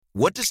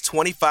What does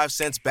 25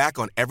 cents back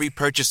on every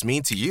purchase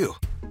mean to you?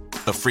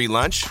 A free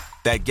lunch?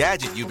 That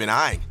gadget you've been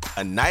eyeing?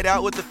 A night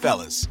out with the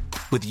fellas?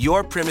 With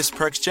your Premise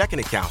Perks checking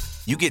account,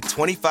 you get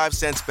 25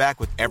 cents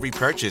back with every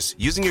purchase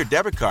using your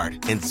debit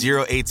card and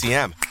zero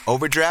ATM,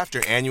 overdraft,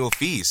 or annual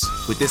fees.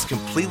 With this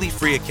completely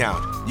free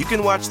account, you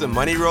can watch the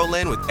money roll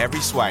in with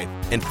every swipe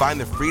and find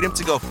the freedom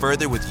to go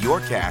further with your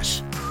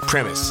cash.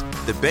 Premise,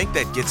 the bank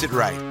that gets it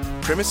right.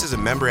 Premise is a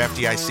member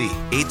FDIC.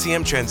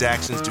 ATM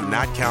transactions do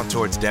not count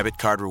towards debit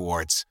card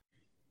rewards.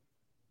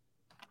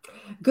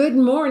 Good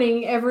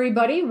morning,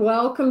 everybody.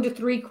 Welcome to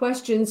Three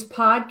Questions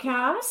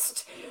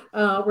Podcast.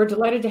 We're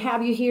delighted to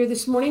have you here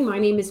this morning. My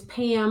name is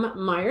Pam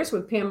Myers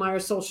with Pam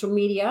Myers Social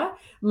Media.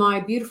 My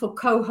beautiful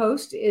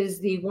co-host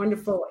is the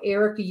wonderful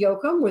Eric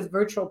Yoakum with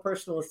Virtual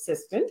Personal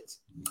Assistant.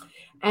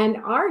 And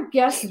our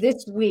guest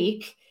this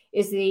week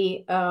is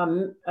the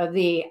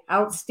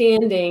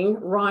outstanding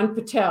Ron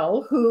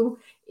Patel, who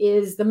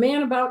is the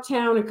man about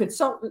town and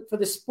consultant for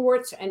the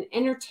sports and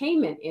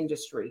entertainment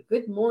industry.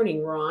 Good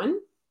morning, Ron.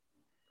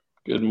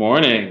 Good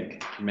morning,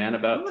 man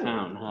about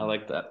town. I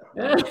like that.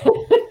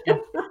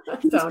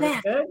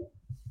 Sounds good.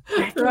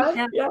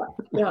 Right?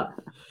 Yeah.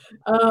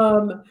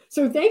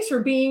 So thanks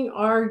for being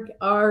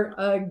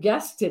our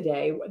guest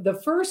today. The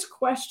first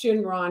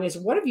question, Ron, is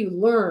what have you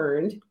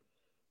learned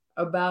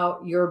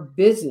about your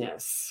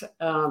business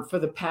for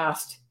the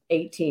past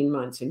 18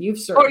 months? And you've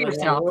certainly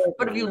yourself.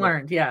 What have you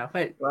learned? Yeah.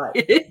 But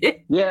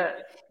right. Yeah.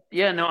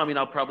 No, I mean,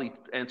 I'll probably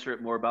answer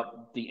it more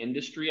about the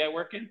industry I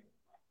work in.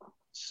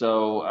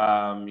 So,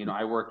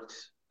 I've worked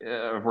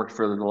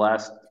for the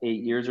last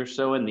 8 years or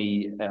so in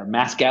the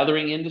mass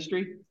gathering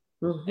industry.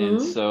 Mm-hmm. And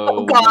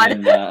so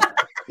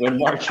when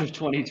March of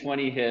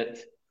 2020 hit,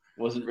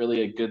 wasn't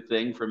really a good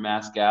thing for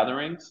mass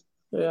gatherings.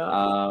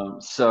 Yeah.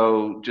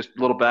 So just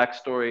a little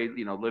backstory,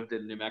 lived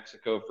in New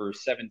Mexico for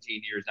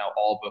 17 years now,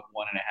 all but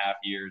 1.5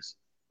 years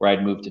where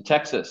I'd moved to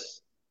Texas.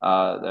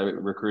 I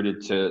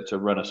recruited to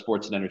run a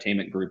sports and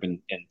entertainment group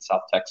in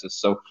South Texas.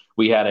 So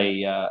we had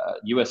a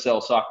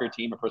USL soccer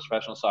team, a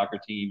professional soccer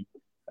team,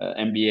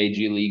 NBA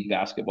G League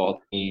basketball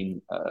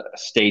team, a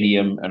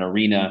stadium, an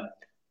arena,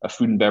 a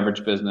food and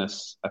beverage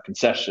business, the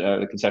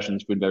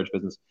concessions food and beverage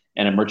business,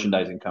 and a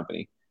merchandising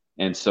company.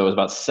 And so it was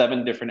about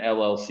 7 different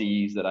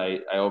LLCs that I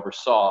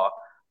oversaw.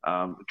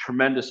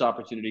 Tremendous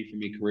opportunity for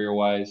me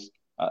career-wise.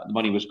 The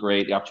money was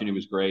great. The opportunity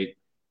was great.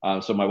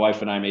 So my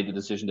wife and I made the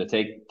decision to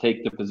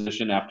take the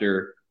position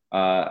after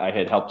I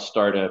had helped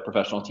start a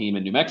professional team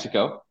in New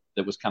Mexico.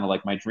 That was kind of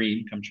like my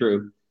dream come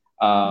true.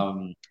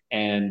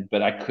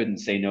 But I couldn't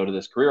say no to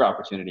this career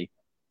opportunity.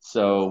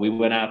 So we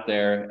went out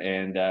there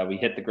and we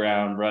hit the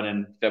ground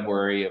running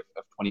February of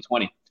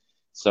 2020.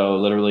 So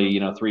literally,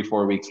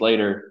 3-4 weeks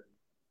later,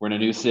 we're in a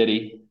new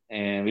city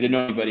and we didn't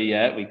know anybody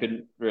yet. We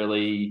couldn't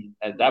really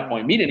at that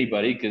point meet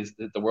anybody because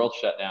the world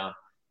shut down.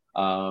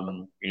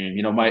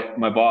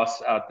 My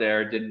boss out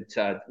there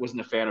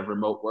wasn't a fan of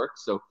remote work.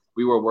 So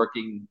we were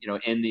working,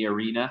 in the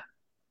arena.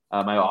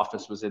 My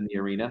office was in the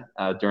arena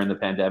during the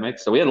pandemic.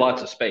 So we had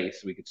lots of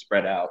space. We could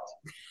spread out.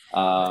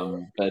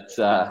 But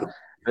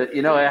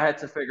I had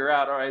to figure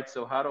out, all right,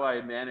 so how do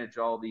I manage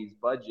all these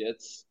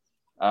budgets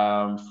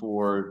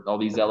for all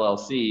these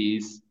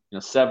LLCs,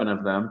 7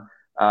 of them,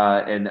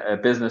 and a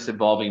business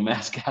involving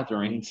mass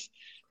gatherings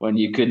when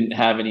you couldn't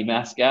have any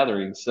mass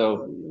gatherings.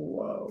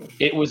 So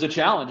It was a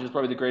challenge. It was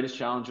probably the greatest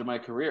challenge of my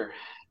career.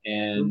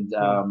 And,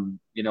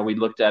 we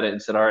looked at it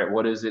and said, all right,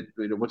 what is it?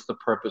 What's the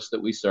purpose that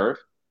we serve?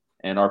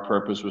 And our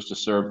purpose was to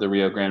serve the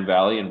Rio Grande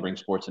Valley and bring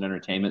sports and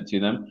entertainment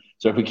to them.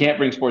 So if we can't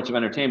bring sports and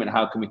entertainment,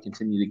 how can we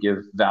continue to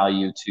give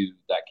value to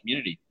that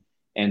community?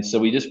 And so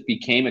we just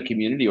became a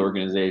community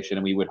organization,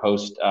 and we would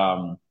host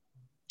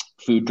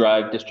food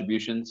drive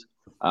distributions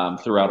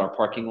throughout our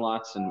parking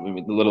lots. And we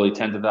would literally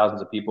tens of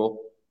thousands of people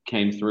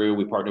came through.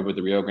 We partnered with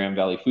the Rio Grande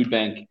Valley Food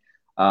Bank.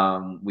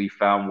 We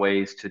found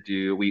ways to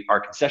do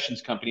our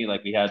concessions company.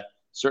 Like we had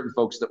certain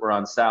folks that were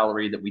on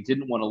salary that we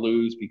didn't want to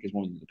lose because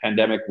when the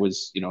pandemic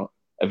was,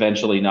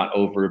 eventually not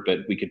over, but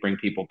we could bring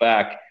people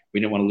back. We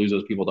didn't want to lose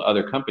those people to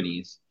other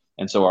companies.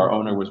 And so our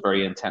owner was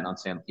very intent on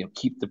saying,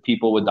 keep the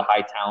people with the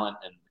high talent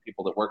and the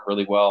people that work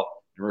really well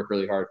and work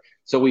really hard.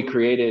 So we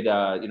created,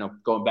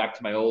 going back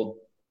to my old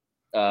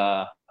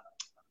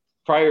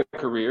prior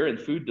career in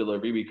food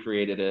delivery, we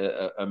created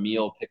a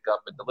meal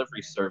pickup and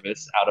delivery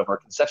service out of our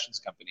concessions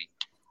company,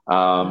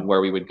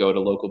 where we would go to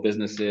local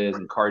businesses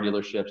and car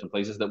dealerships and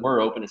places that were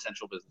open,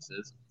 essential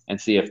businesses,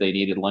 and see if they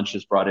needed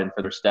lunches brought in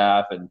for their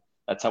staff. And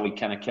that's how we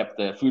kind of kept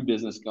the food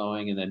business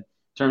going. And then in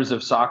terms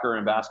of soccer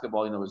and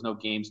basketball, there was no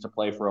games to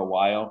play for a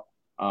while.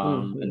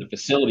 And the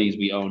facilities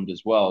we owned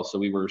as well. So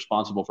we were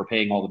responsible for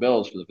paying all the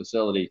bills for the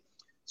facility.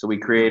 So we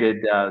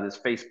created this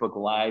Facebook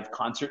Live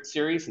concert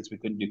series since we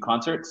couldn't do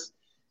concerts.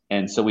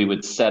 And so we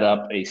would set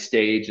up a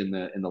stage in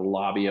the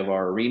lobby of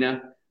our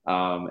arena,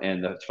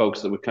 and the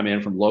folks that would come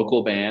in from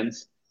local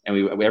bands. And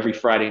we every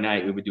Friday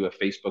night, we would do a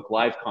Facebook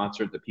Live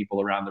concert that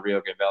people around the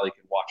Rio Grande Valley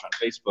could watch on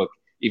Facebook,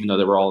 even though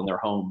they were all in their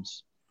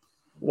homes.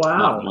 Wow.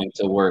 Not going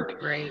to work.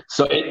 Great.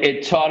 So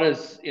it taught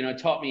us,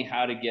 it taught me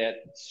how to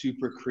get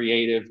super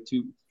creative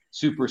to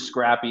super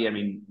scrappy. I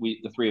mean,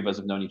 the three of us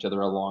have known each other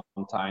a long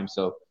time.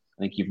 So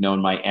I think you've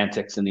known my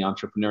antics in the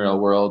entrepreneurial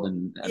world,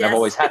 and Yes. I've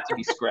always had to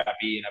be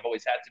scrappy, and I've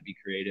always had to be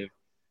creative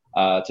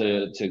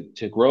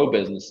to grow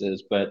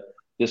businesses. But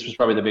this was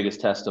probably the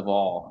biggest test of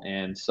all.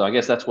 And so I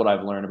guess that's what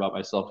I've learned about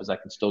myself is I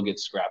can still get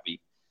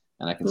scrappy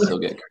and I can still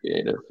get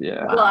creative.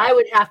 Yeah. Well, I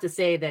would have to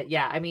say that,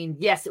 yeah, I mean,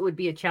 yes, it would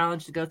be a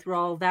challenge to go through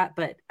all of that,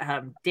 but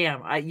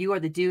damn, you are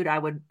the dude I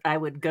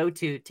would go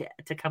to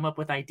come up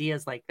with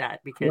ideas like that,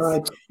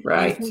 because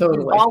right, you've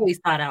totally always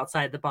thought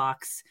outside the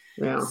box.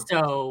 Yeah.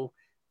 So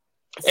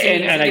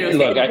having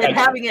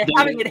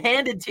it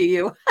handed to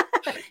you.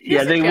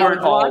 Yeah, they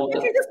weren't all.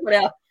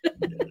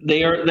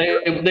 They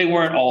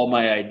weren't all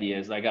my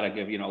ideas. I got to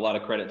give a lot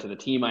of credit to the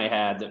team I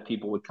had, that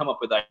people would come up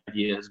with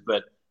ideas,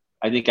 but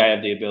I think I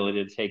have the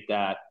ability to take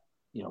that,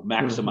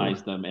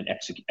 maximize them and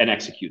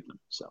execute them.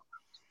 So,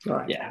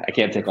 yeah, I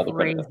can't take all the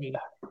credit.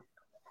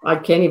 I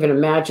can't even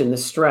imagine the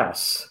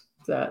stress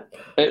that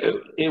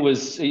it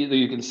was.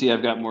 You can see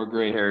I've got more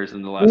gray hairs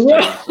in the last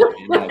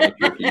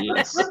 2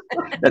 years.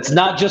 That's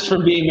not just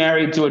from being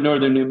married to a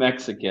northern New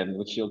Mexican,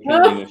 which she'll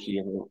kill you if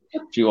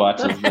she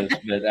watches this.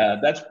 But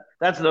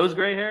that's those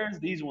gray hairs.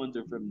 These ones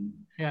are from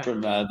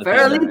the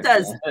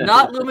Farolitas,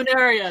 not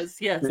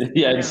luminarias. Yes.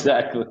 Yeah,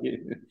 exactly.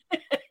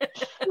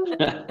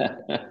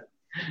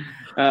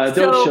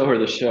 Don't show her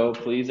the show,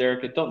 please,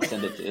 Erica. Don't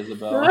send it to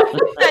Isabel.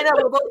 I know,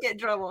 we'll both get in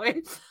trouble.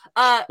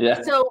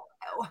 Yeah. So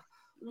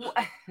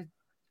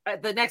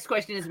the next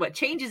question is, what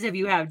changes have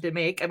you had to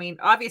make? I mean,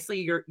 obviously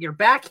you're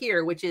back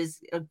here, which is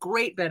a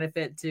great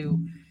benefit to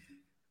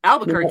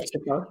Albuquerque.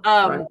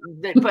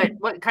 But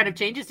what kind of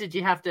changes did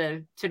you have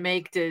to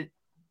make to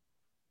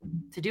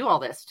do all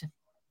this?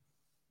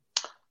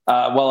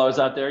 While I was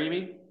out there, you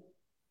mean?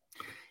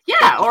 Yeah,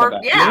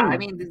 I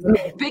mean,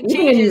 big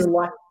changes.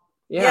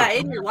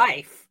 In your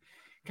life,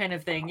 kind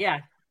of thing. Yeah.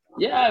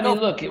 Yeah, I mean,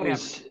 look,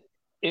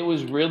 it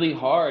was really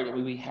hard. I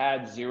mean, we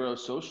had zero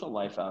social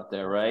life out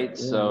there, right?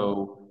 Mm-hmm.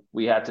 So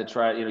we had to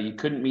try. You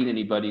couldn't meet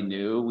anybody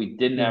new. We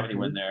didn't have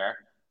anyone there.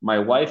 My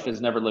wife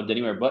has never lived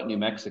anywhere but New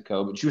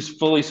Mexico, but she was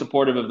fully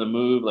supportive of the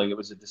move. Like, it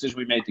was a decision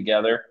we made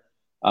together.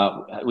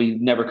 We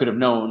never could have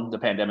known the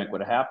pandemic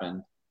would have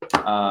happened.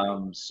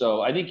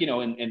 So I think,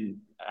 and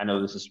I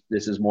know this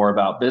is more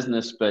about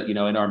business, but in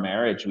our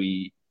marriage,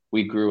 we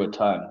grew a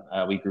ton.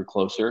 We grew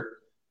closer.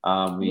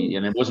 And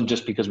it wasn't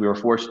just because we were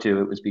forced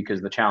to, it was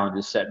because the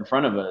challenges set in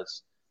front of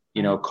us,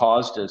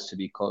 caused us to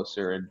be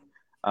closer. And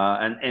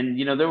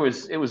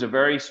it was a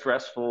very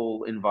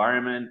stressful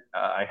environment.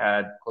 I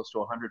had close to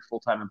 100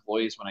 full-time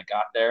employees when I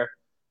got there.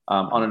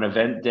 On an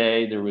event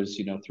day, there was,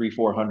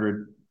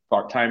 300-400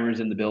 part-timers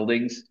in the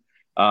buildings,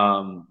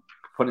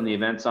 putting the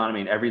events on. I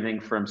mean, everything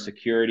from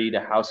security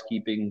to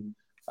housekeeping,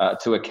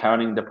 to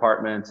accounting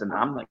departments. And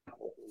I'm like,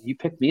 you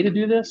picked me to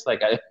do this?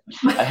 Like,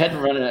 I hadn't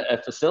run a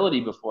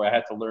facility before. I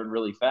had to learn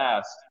really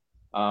fast.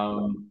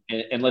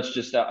 And let's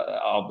just,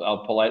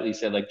 I'll politely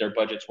say, like, their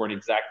budgets weren't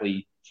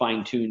exactly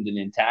fine-tuned and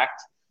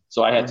intact.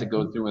 So I had to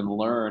go through and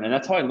learn. And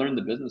that's how I learned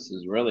the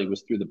businesses, really,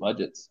 was through the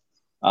budgets.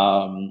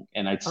 And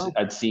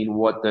I'd seen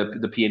what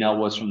the P&L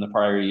was from the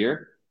prior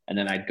year. And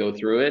then I'd go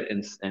through it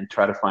and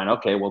try to find,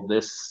 okay, well,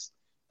 this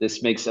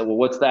makes it, well,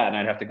 what's that? And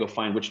I'd have to go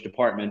find which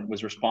department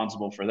was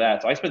responsible for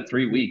that. So I spent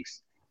 3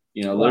 weeks,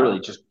 literally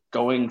just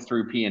going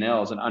through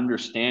P&Ls and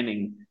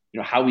understanding,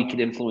 how we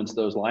could influence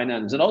those line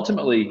items. And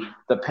ultimately,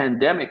 the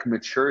pandemic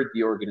matured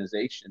the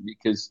organization,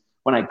 because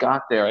when I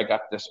got there, I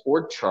got this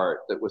org chart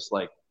that was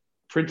like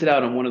printed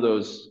out on one of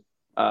those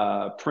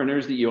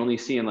printers that you only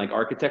see in like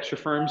architecture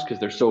firms, because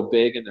they're so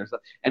big, and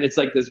it's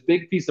like this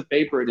big piece of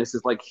paper, and it's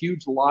this like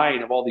huge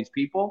line of all these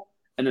people.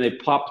 And then they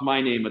popped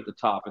my name at the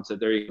top and said,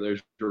 there you go,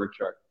 there's your org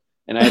chart.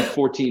 And I had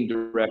 14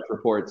 direct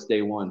reports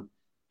day one.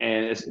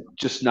 And it's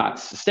just not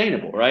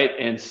sustainable, right?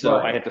 And so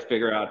I had to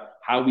figure out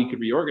how we could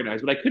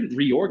reorganize, but I couldn't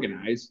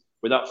reorganize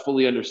without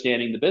fully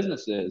understanding the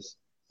businesses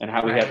and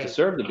how we have to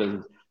serve the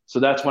business. So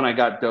that's when I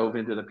dove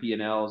into the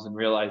P&Ls and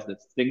realized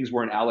that things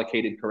weren't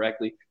allocated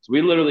correctly. So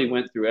we literally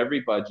went through every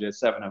budget,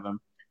 7 of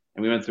them,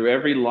 and we went through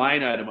every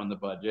line item on the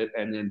budget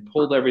and then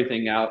pulled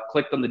everything out,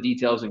 clicked on the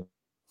details in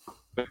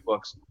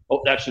QuickBooks.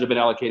 Oh, that should have been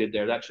allocated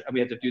there. We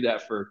had to do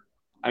that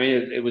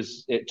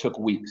it took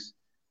weeks.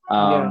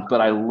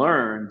 But I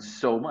learned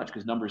so much,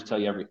 because numbers tell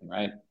you everything,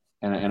 right?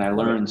 And I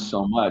learned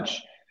so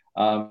much.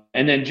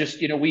 And then just,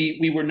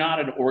 we were not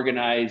an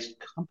organized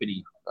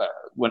company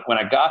when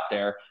I got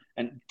there.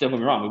 And don't get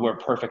me wrong, we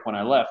weren't perfect when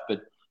I left,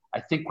 but I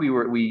think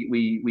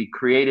we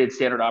created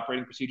standard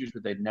operating procedures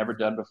that they'd never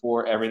done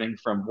before. Everything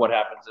from what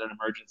happens in an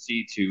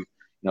emergency to,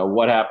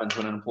 what happens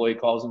when an employee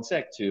calls in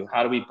sick, to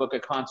how do we book a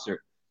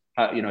concert?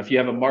 If you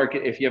have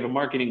a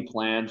marketing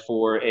plan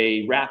for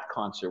a rap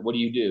concert, what do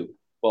you do?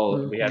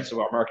 Well, we had some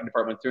of our marketing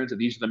department through, so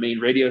these are the main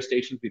radio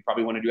stations we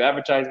probably want to do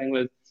advertising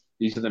with.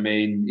 These are the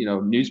main,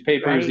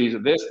 newspapers. Right. These are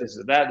this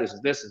is that,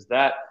 this is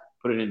that.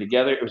 Put it in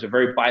together. It was a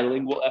very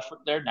bilingual effort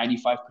there.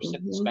 95%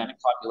 Hispanic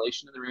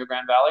population in the Rio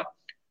Grande Valley.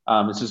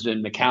 This is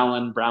in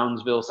McAllen,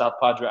 Brownsville, South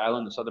Padre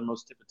Island, the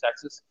southernmost tip of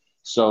Texas.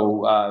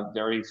 So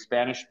very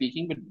Spanish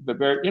speaking, but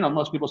very,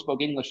 most people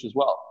spoke English as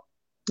well.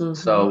 Mm-hmm.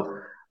 So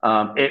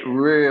it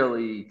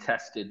really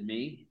tested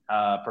me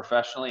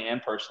professionally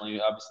and personally,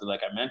 obviously,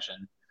 like I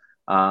mentioned.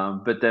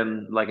 But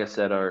then, like I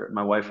said,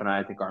 my wife and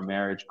I think our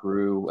marriage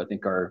grew. I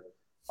think our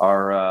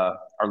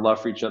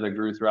love for each other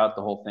grew throughout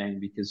the whole thing,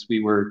 because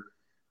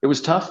it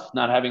was tough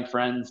not having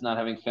friends, not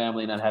having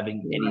family, not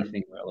having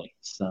anything really.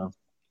 So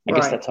I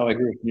guess that's how I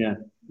grew. Yeah.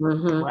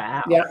 Mm-hmm.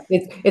 Wow. Yeah.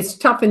 It's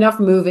tough enough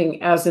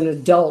moving as an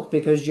adult,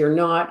 because you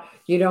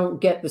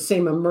don't get the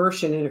same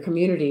immersion in a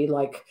community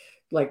like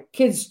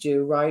kids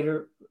do, right?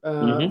 Or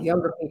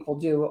younger people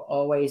do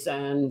always.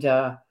 And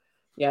so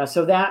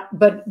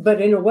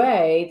but in a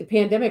way, the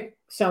pandemic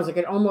sounds like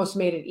it almost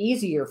made it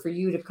easier for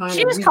you to kind of.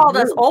 She just called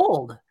us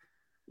old.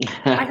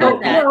 I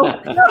heard that.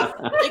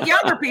 Like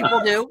younger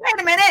people do.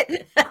 Wait a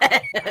minute.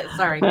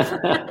 Sorry.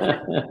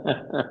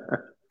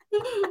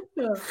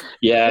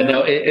 Yeah,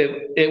 no,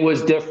 it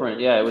was different.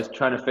 Yeah, it was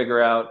trying to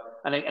figure out,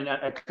 and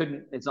I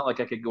couldn't. It's not like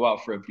I could go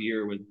out for a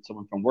beer with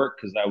someone from work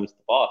because I was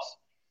the boss,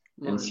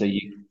 and so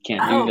you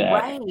can't do that.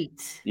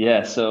 Right.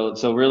 Yeah,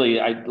 so really,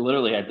 I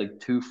literally had like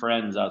 2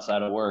 friends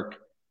outside of work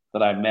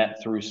that I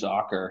met through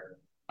soccer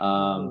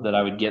that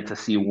I would get to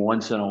see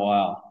once in a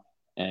while.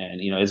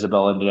 And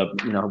Isabel ended up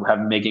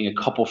making a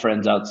couple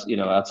friends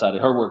outside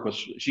of her work.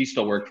 She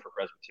still worked for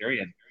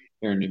Presbyterian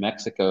here in New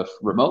Mexico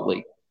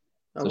remotely,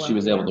 so she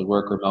was able to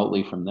work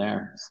remotely from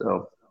there.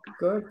 So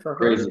good for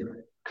her.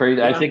 Crazy.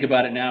 Yeah. I think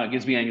about it now. It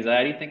gives me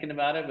anxiety thinking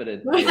about it, but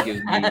it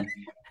gives me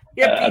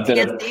a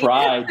bit of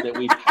pride that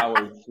we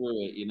powered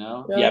through it.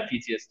 Yeah,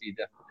 PTSD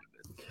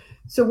definitely.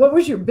 So, what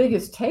was your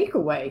biggest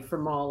takeaway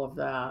from all of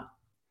that?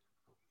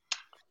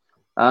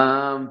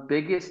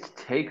 Biggest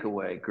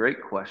takeaway.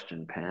 Great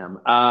question, Pam.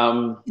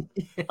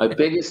 My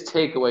biggest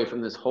takeaway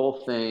from this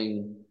whole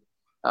thing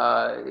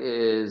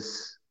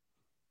is,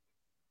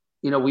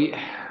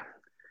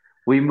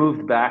 we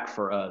moved back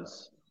for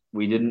us.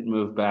 We didn't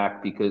move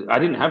back because I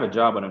didn't have a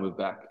job when I moved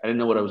back. I didn't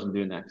know what I was going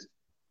to do next.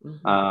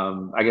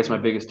 Mm-hmm. I guess my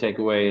biggest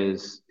takeaway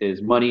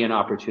is money and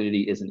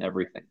opportunity isn't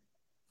everything.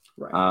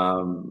 Right.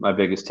 My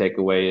biggest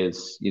takeaway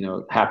is,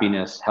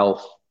 happiness,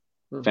 health,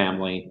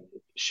 family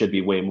should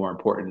be way more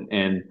important.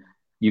 And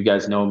you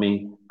guys know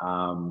me.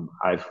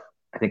 I've,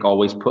 I think,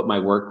 always put my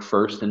work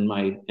first in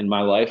my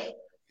life,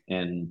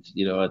 and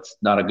it's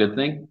not a good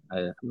thing.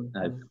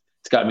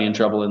 It's got me in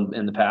trouble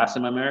in the past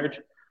in my marriage.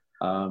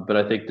 But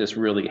I think this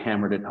really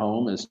hammered it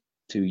home as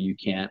to, you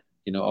can't,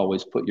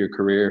 always put your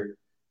career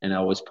and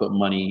always put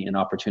money and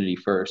opportunity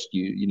first.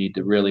 You need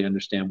to really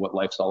understand what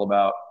life's all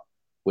about,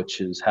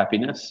 which is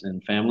happiness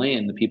and family,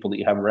 and the people that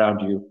you have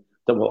around you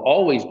that will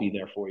always be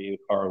there for you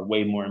are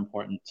way more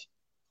important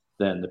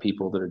than the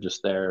people that are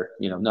just there.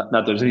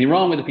 Not there's anything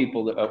wrong with the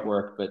people that at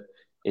work, but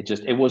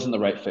it wasn't the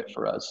right fit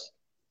for us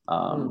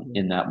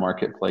in that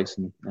marketplace,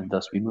 and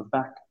thus we moved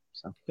back.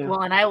 So. Yeah.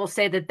 Well, and I will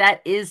say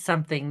that is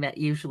something that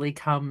usually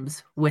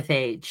comes with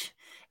age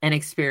and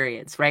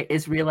experience, right?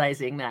 Is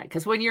realizing that,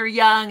 because when you're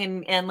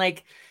young and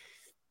like,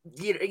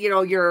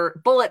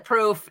 you're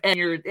bulletproof and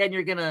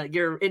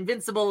you're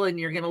invincible and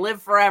you're gonna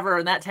live forever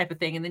and that type of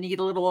thing, and then you get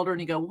a little older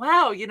and you go,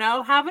 wow,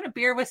 having a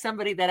beer with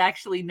somebody that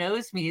actually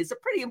knows me is a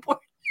pretty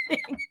important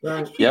thing.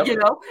 Right. Yep.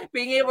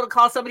 Being able to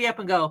call somebody up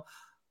and go,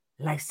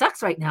 life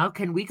sucks right now.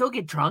 Can we go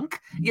get drunk?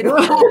 Or,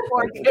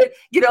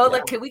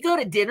 like, can we go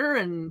to dinner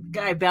and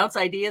bounce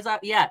ideas out?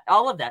 Yeah,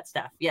 all of that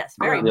stuff. Yes,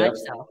 very much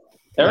so.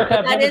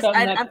 Erica,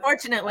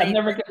 unfortunately,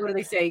 what do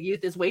they say?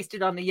 Youth is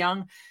wasted on the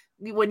young.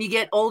 When you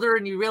get older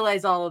and you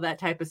realize all of that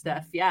type of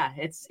stuff, yeah,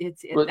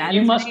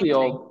 you must be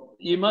old.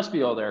 You must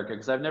be old, Erica,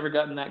 because I've never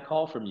gotten that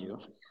call from you.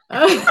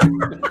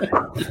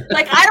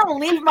 Like, I don't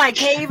leave my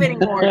cave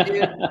anymore,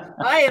 dude.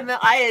 I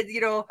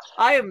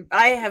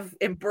have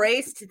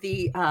embraced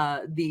the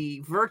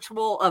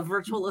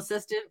virtual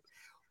assistant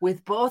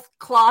with both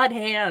clawed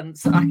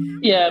hands.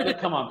 Yeah,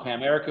 but come on,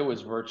 Pam. Erica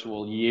was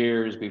virtual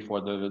years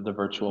before the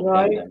virtual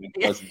pandemic,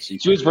 wasn't she?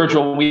 She was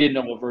virtual when we didn't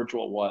know what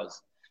virtual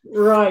was.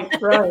 Right.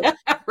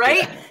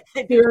 Right.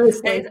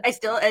 Seriously. I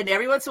still, and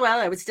every once in a while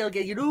I would still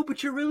get,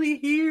 but you're really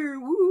here.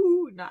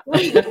 Woo! Not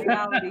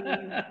reality.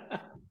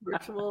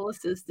 Virtual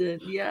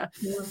assistant. Yeah.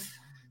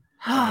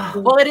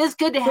 Well, it is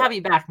good to have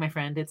you back, my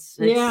friend. It's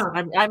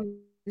I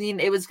mean,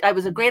 it was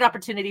a great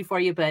opportunity for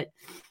you, but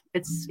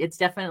it's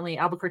definitely,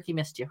 Albuquerque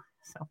missed you.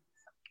 So.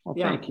 Well,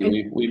 thank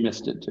you. We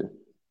missed it too.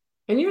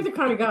 And you're the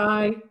kind of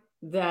guy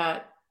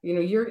that,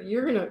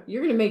 you're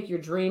gonna make your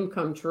dream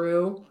come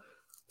true.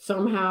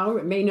 Somehow.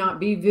 It may not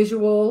be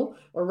visual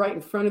or right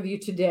in front of you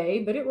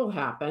today, but it will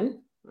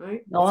happen,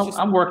 right? No,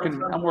 I'm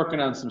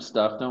working on some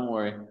stuff. Don't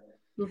worry.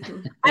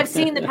 I've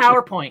seen the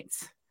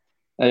PowerPoints.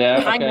 Yeah,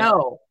 okay. I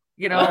know.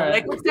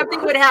 Like if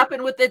something would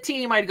happen with the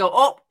team, I'd go,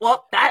 oh,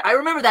 well, I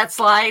remember that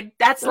slide.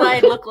 That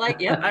slide looked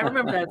like, I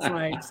remember that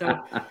slide. So,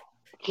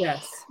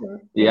 yes.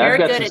 Yeah, I've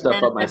got some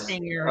stuff up my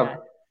sleeve.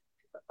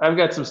 I've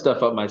got some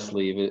stuff up my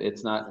sleeve.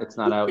 It's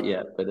not out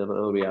yet, but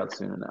it'll be out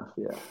soon enough.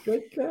 Yeah.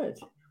 Good.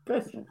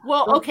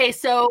 Well, okay.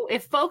 So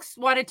if folks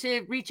wanted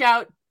to reach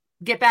out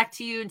get back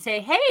to you and say,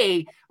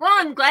 hey,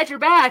 Ron, glad you're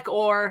back,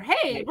 or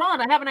hey,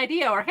 Ron, I have an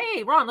idea, or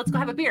hey, Ron, let's go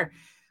have a beer?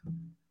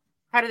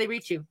 How do they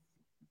reach you?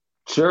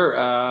 Sure.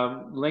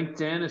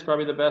 LinkedIn is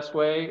probably the best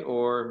way,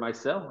 or my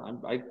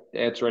cell. I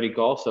answer any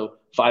call. So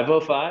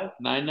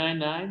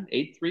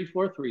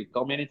 505-999-8343.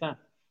 Call me anytime.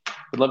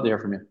 Would love to hear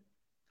from you.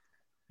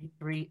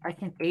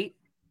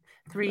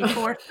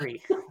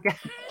 8343.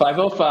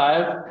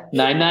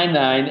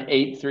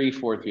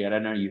 505-999-8343. And I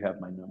know you have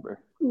my number.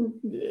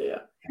 Yeah.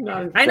 I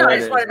know. I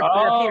just wanted to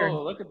put it up here.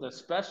 Oh, look at the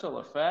special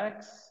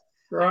effects.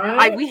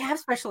 Right. We have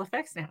special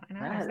effects now.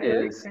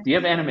 Do you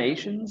have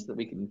animations that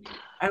we can?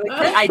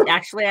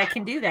 I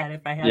can do that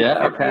if I have.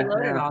 Yeah. Okay.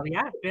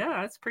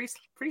 Yeah. That's pretty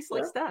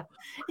slick stuff.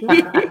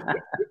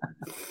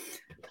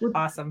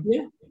 Awesome.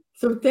 Yeah.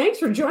 So thanks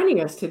for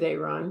joining us today,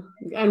 Ron,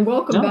 and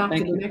welcome back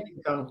to New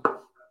Mexico.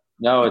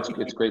 No,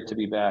 it's great to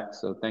be back.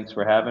 So thanks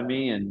for having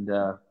me, and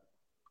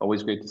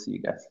always great to see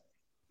you guys.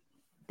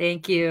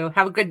 Thank you.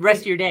 Have a good rest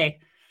of your day.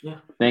 Yeah.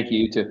 Thank you.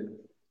 You too.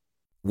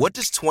 What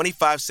does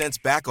 25 cents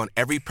back on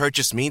every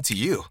purchase mean to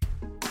you?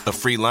 A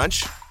free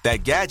lunch?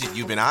 That gadget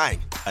you've been eyeing?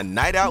 A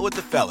night out with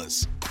the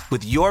fellas?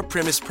 With your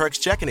Primis Perks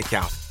checking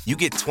account, you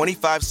get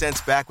 25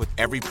 cents back with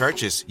every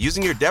purchase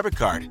using your debit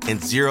card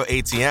and zero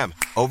ATM,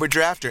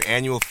 overdraft, or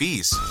annual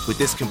fees. With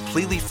this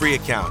completely free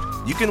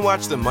account, you can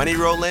watch the money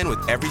roll in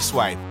with every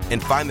swipe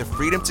and find the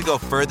freedom to go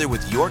further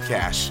with your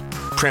cash.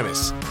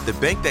 Primis, the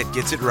bank that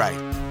gets it right.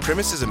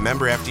 Primis is a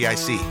member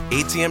FDIC.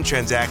 ATM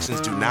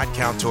transactions do not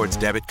count towards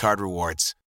debit card rewards.